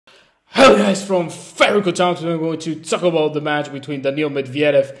Well, guys, from very good time, we're going to talk about the match between Daniil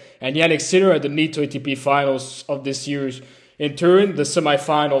Medvedev and Jannik Sinner at the Nitto ATP finals of this year's in Turin, the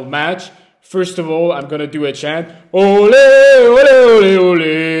semi-final match. First of all, I'm going to do a chant. Ole, ole, ole,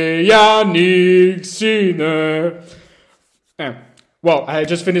 ole, Jannik Sinner. Well, I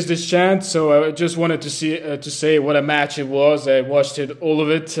just finished this chant, so I just wanted to say what a match it was. I watched it, all of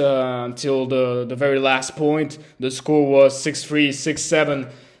it, until the very last point. The score was 6-3, 6-7,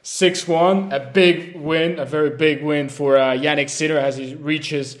 6-1. A big win, a very big win for Jannik Sinner as he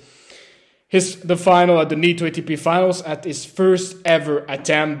reaches the final at the Nitto ATP finals at his first ever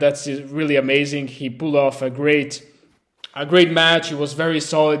attempt. That's really amazing. He pulled off a great match. He was very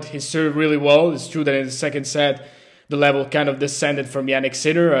solid. He served really well. It's true that in the second set, the level kind of descended from Jannik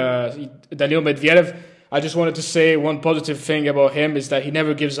Sinner. Daniil Medvedev, I just wanted to say one positive thing about him is that he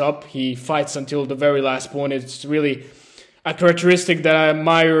never gives up. He fights until the very last point. It's really a characteristic that I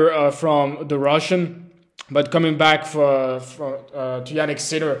admire from the Russian. But coming back to Jannik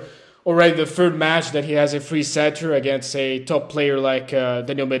Sinner, already the third match that he has a free setter against a top player like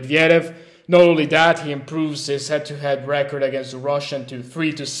Daniil Medvedev. Not only that, he improves his head-to-head record against the Russian to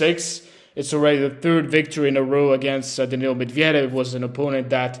 3-6. It's already the third victory in a row against Daniil Medvedev. It was an opponent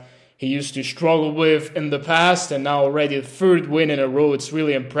that he used to struggle with in the past, and now already the third win in a row. It's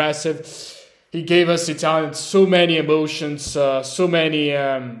really impressive. He gave us Italians so many emotions, so many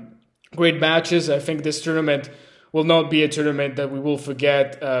great matches. I think this tournament will not be a tournament that we will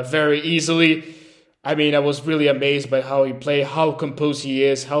forget very easily. I mean, I was really amazed by how he played, how composed he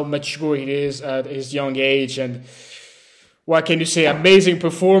is, how mature he is at his young age, and what can you say? Amazing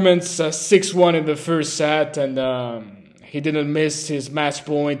performance, 6-1 in the first set, and he didn't miss his match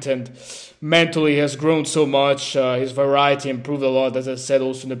point, and mentally has grown so much. His variety improved a lot, as I said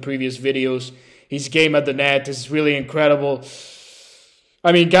also in the previous videos. His game at the net is really incredible.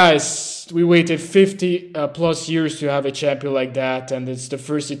 I mean, guys, we waited 50 plus years to have a champion like that, and it's the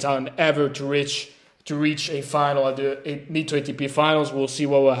first Italian ever to reach a final at the Nitto ATP finals. We'll see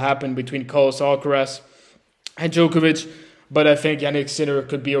what will happen between Carlos Alcaraz and Djokovic. But I think Jannik Sinner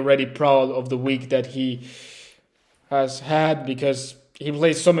could be already proud of the week that he has had, because he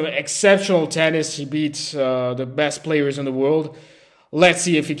played some exceptional tennis. He beat the best players in the world. Let's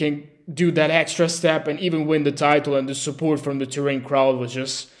see if he can do that extra step and even win the title. And the support from the Turin crowd was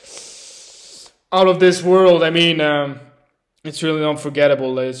just out of this world. I mean, it's really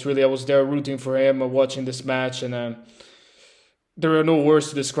unforgettable. I was there rooting for him, watching this match, and there are no words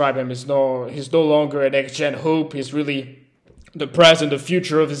to describe him. He's no longer an next-gen hope. He's really the present, the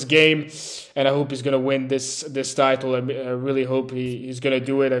future of his game, and I hope he's going to win this title. I really hope he's going to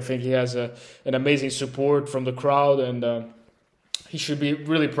do it. I think he has an amazing support from the crowd, and he should be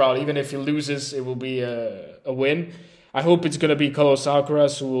really proud. Even if he loses, it will be a win. I hope it's going to be Carlos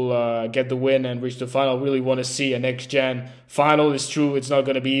Alcaraz who will get the win and reach the final. I really want to see a next-gen final. It's true, it's not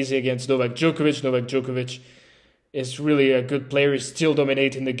going to be easy against Novak Djokovic. Novak Djokovic is really a good player. He's still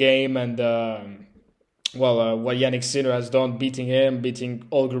dominating the game, and what Jannik Sinner has done, beating him, beating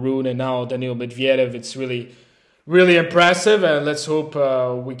Holger Rune, and now Daniil Medvedev, it's really, really impressive. And let's hope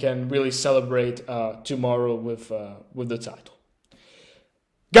we can really celebrate tomorrow with the title.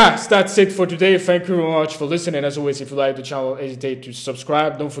 Guys, that's it for today. Thank you very much for listening. As always, if you like the channel, don't hesitate to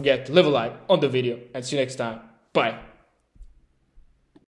subscribe. Don't forget to leave a like on the video, and see you next time. Bye.